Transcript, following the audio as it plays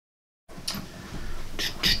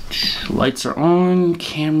Lights are on,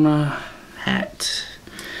 camera, hat.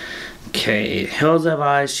 Okay, Hills Have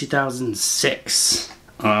Eyes 2006.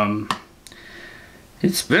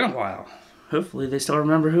 It's been a while. Hopefully they still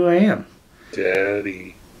remember who I am.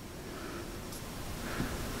 Daddy.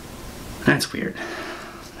 That's weird.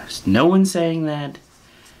 There's no one saying that.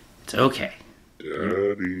 It's okay.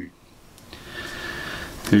 Daddy.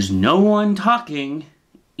 There's no one talking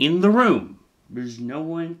in the room. There's no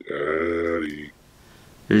one. Daddy.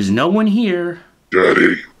 There's no one here.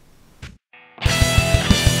 Daddy.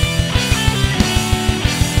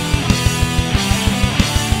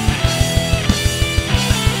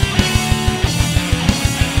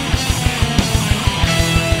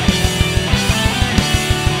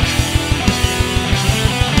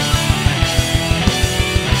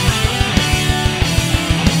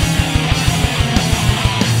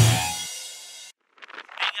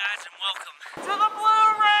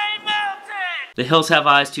 The Hills Have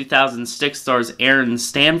Eyes 2006 stars Aaron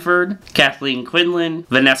Stanford, Kathleen Quinlan,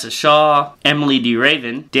 Vanessa Shaw, Emily D.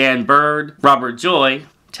 Raven, Dan Bird, Robert Joy,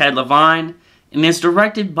 Ted Levine, and is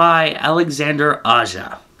directed by Alexander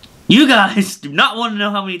Aja. You guys do not want to know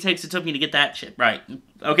how many takes it took me to get that shit right,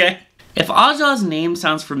 okay? If Aja's name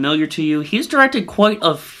sounds familiar to you, he's directed quite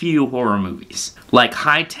a few horror movies, like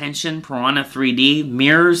High Tension, Piranha 3D,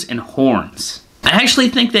 Mirrors, and Horns. I actually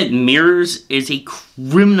think that Mirrors is a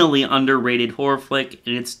criminally underrated horror flick,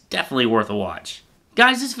 and it's definitely worth a watch.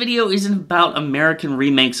 Guys, this video isn't about American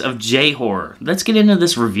remakes of J-horror. Let's get into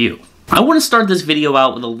this review. I want to start this video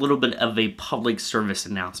out with a little bit of a public service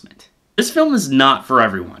announcement. This film is not for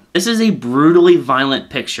everyone. This is a brutally violent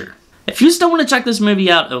picture. If you still want to check this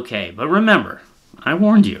movie out, okay, but remember, I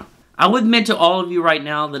warned you. I will admit to all of you right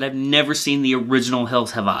now that I've never seen the original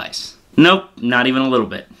Hills Have Eyes. Nope, not even a little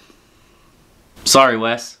bit. Sorry,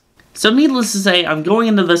 Wes. So needless to say, I'm going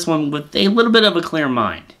into this one with a little bit of a clear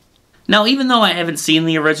mind. Now, even though I haven't seen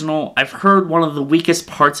the original, I've heard one of the weakest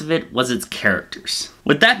parts of it was its characters.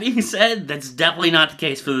 With that being said, that's definitely not the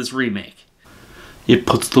case for this remake. It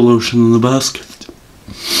puts the lotion in the basket.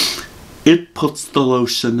 It puts the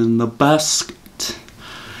lotion in the basket.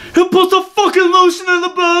 It puts the fucking lotion in the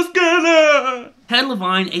basket! Ted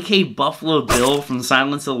Levine, aka Buffalo Bill from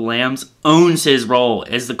Silence of the Lambs, owns his role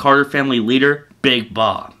as the Carter family leader, Big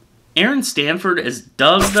Bob. Aaron Stanford as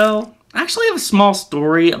Doug, though, I actually have a small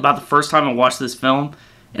story about the first time I watched this film,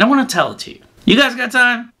 and I want to tell it to you. You guys got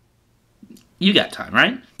time? You got time,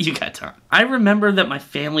 right? You got time. I remember that my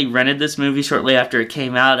family rented this movie shortly after it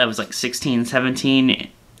came out. I was like 16, 17,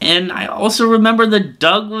 and I also remember that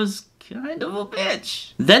Doug was kind of a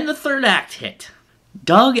bitch. Then the third act hit.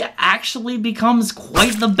 Doug actually becomes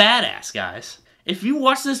quite the badass, guys. If you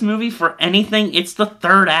watch this movie for anything, it's the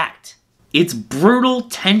third act. It's brutal,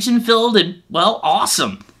 tension-filled, and, well,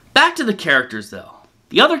 awesome. Back to the characters, though.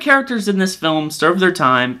 The other characters in this film serve their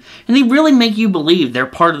time, and they really make you believe they're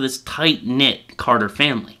part of this tight-knit Carter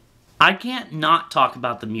family. I can't not talk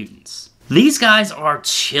about the mutants. These guys are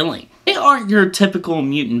chilling. They aren't your typical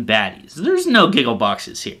mutant baddies. There's no giggle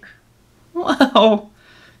boxes here. Well,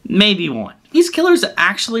 maybe one. These killers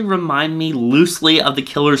actually remind me loosely of the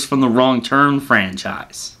killers from the Wrong Turn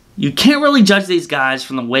franchise. You can't really judge these guys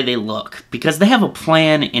from the way they look, because they have a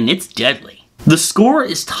plan and it's deadly. The score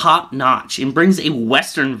is top notch and brings a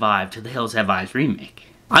Western vibe to the Hills Have Eyes remake.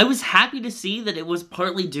 I was happy to see that it was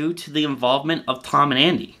partly due to the involvement of Tom and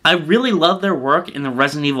Andy. I really love their work in the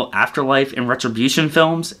Resident Evil Afterlife and Retribution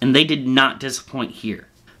films, and they did not disappoint here.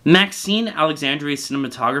 Maxine Alexandria's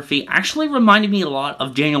cinematography actually reminded me a lot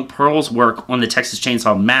of Daniel Pearl's work on the Texas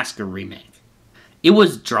Chainsaw Massacre remake. It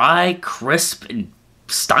was dry, crisp, and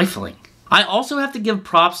stifling. I also have to give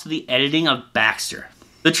props to the editing of Baxter.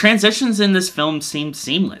 The transitions in this film seemed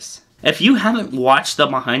seamless. If you haven't watched the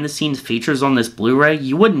behind-the-scenes features on this Blu-ray,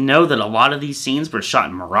 you wouldn't know that a lot of these scenes were shot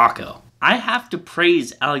in Morocco. I have to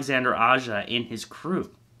praise Alexander Aja and his crew.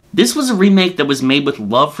 This was a remake that was made with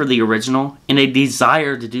love for the original and a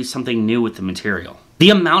desire to do something new with the material. The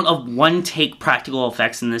amount of one-take practical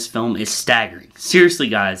effects in this film is staggering. Seriously,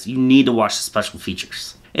 guys, you need to watch the special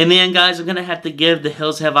features. In the end, guys, I'm going to have to give The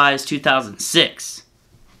Hills Have Eyes 2006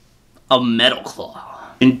 a metal claw.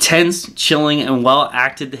 Intense, chilling, and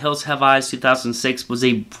well-acted, The Hills Have Eyes 2006 was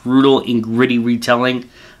a brutal and gritty retelling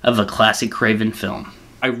of a classic Craven film.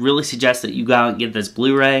 I really suggest that you go out and get this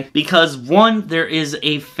Blu-ray because, one, there is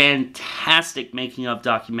a fantastic making-of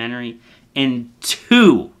documentary, and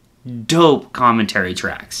two, dope commentary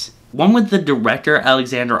tracks. One with the director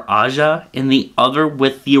Alexander Aja, and the other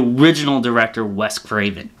with the original director Wes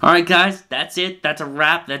Craven. Alright guys, that's it. That's a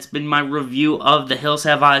wrap. That's been my review of The Hills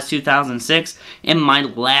Have Eyes 2006, and my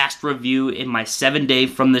last review in my 7-day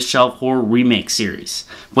From the Shelf horror remake series.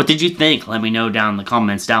 What did you think? Let me know down in the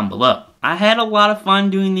comments down below. I had a lot of fun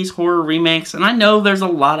doing these horror remakes, and I know there's a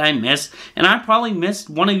lot I missed, and I probably missed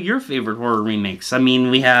one of your favorite horror remakes. I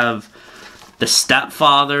mean, we have The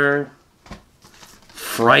Stepfather,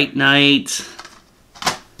 Fright Night,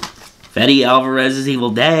 Fede Alvarez's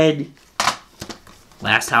Evil Dead,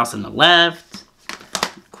 Last House on the Left,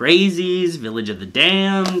 Crazies, Village of the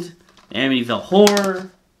Damned, Amityville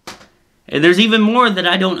Horror, and there's even more that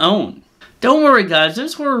I don't own. Don't worry guys,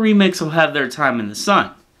 those horror remakes will have their time in the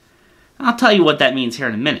sun. I'll tell you what that means here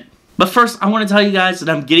in a minute. But first, I want to tell you guys that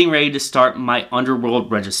I'm getting ready to start my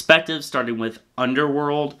Underworld retrospective, starting with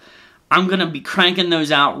Underworld. I'm going to be cranking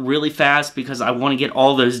those out really fast because I want to get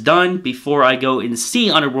all those done before I go and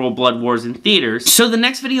see Underworld Blood Wars in theaters. So the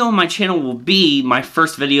next video on my channel will be my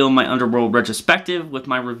first video in my Underworld retrospective with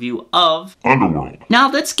my review of Underworld.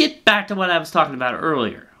 Now let's get back to what I was talking about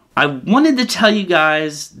earlier. I wanted to tell you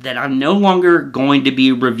guys that I'm no longer going to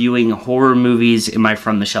be reviewing horror movies in my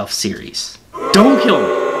From the Shelf series. Don't kill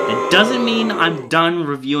me. It doesn't mean I'm done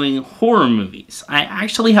reviewing horror movies. I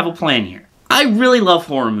actually have a plan here. I really love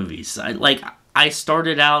horror movies. I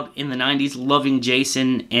started out in the 90s loving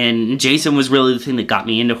Jason, and Jason was really the thing that got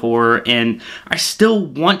me into horror, and I still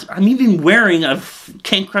want, I'm even wearing a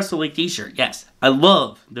Ken Crystal Lake t-shirt. Yes, I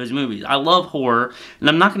love those movies. I love horror, and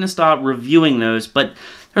I'm not going to stop reviewing those, but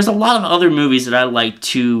there's a lot of other movies that I like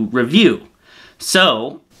to review.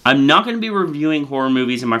 So, I'm not going to be reviewing horror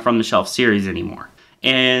movies in my From the Shelf series anymore.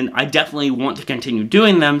 And I definitely want to continue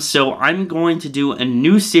doing them, so I'm going to do a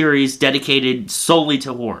new series dedicated solely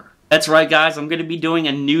to horror. That's right guys, I'm going to be doing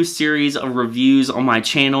a new series of reviews on my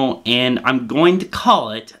channel, and I'm going to call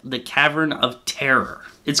it The Cavern of Terror.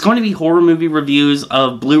 It's going to be horror movie reviews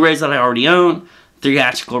of Blu-rays that I already own,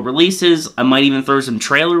 theatrical releases, I might even throw some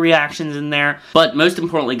trailer reactions in there, but most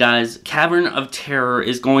importantly guys, Cavern of Terror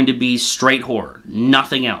is going to be straight horror,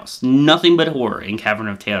 nothing else, nothing but horror in Cavern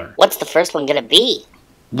of Terror. What's the first one gonna be?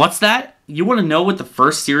 What's that? You want to know what the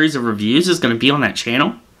first series of reviews is going to be on that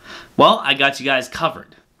channel? Well, I got you guys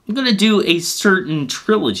covered. I'm going to do a certain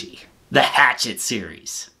trilogy, the Hatchet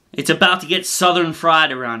series. It's about to get southern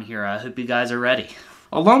fried around here, I hope you guys are ready.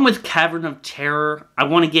 Along with Cavern of Terror, I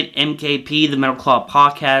want to get MKP, the Metal Claw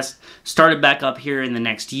podcast, started back up here in the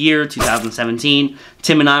next year, 2017.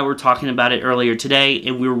 Tim and I were talking about it earlier today,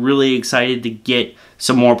 and we were really excited to get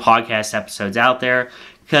some more podcast episodes out there,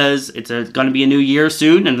 because it's going to be a new year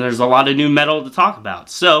soon, and there's a lot of new metal to talk about.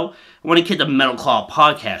 So, I want to get the Metal Claw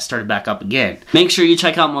podcast started back up again. Make sure you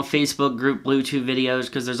check out my Facebook group, Blu-Tube videos,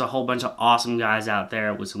 because there's a whole bunch of awesome guys out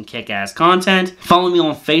there with some kick-ass content. Follow me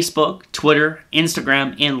on Facebook, Twitter,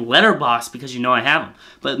 Instagram, and Letterboxd, because you know I have them.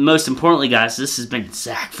 But most importantly, guys, this has been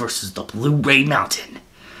Zack versus the Blu-ray Mountain.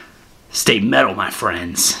 Stay metal, my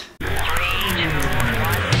friends.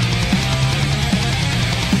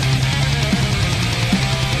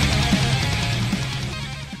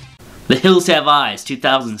 The Hills Have Eyes,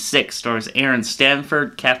 2006, stars Aaron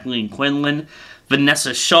Stanford, Kathleen Quinlan,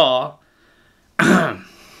 Vanessa Shaw,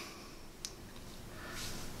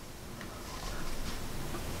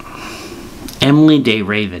 Emily D.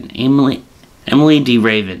 Raven, Emily D.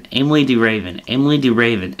 Raven, Emily D. Raven, Emily D.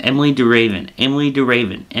 Raven, Emily D. Raven, Emily D.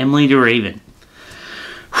 Raven, Emily D. Raven,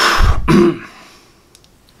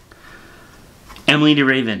 Emily D.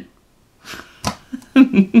 Raven.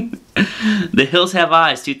 The Hills Have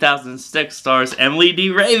Eyes, 2006, stars Emily D.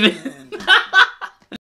 Raven.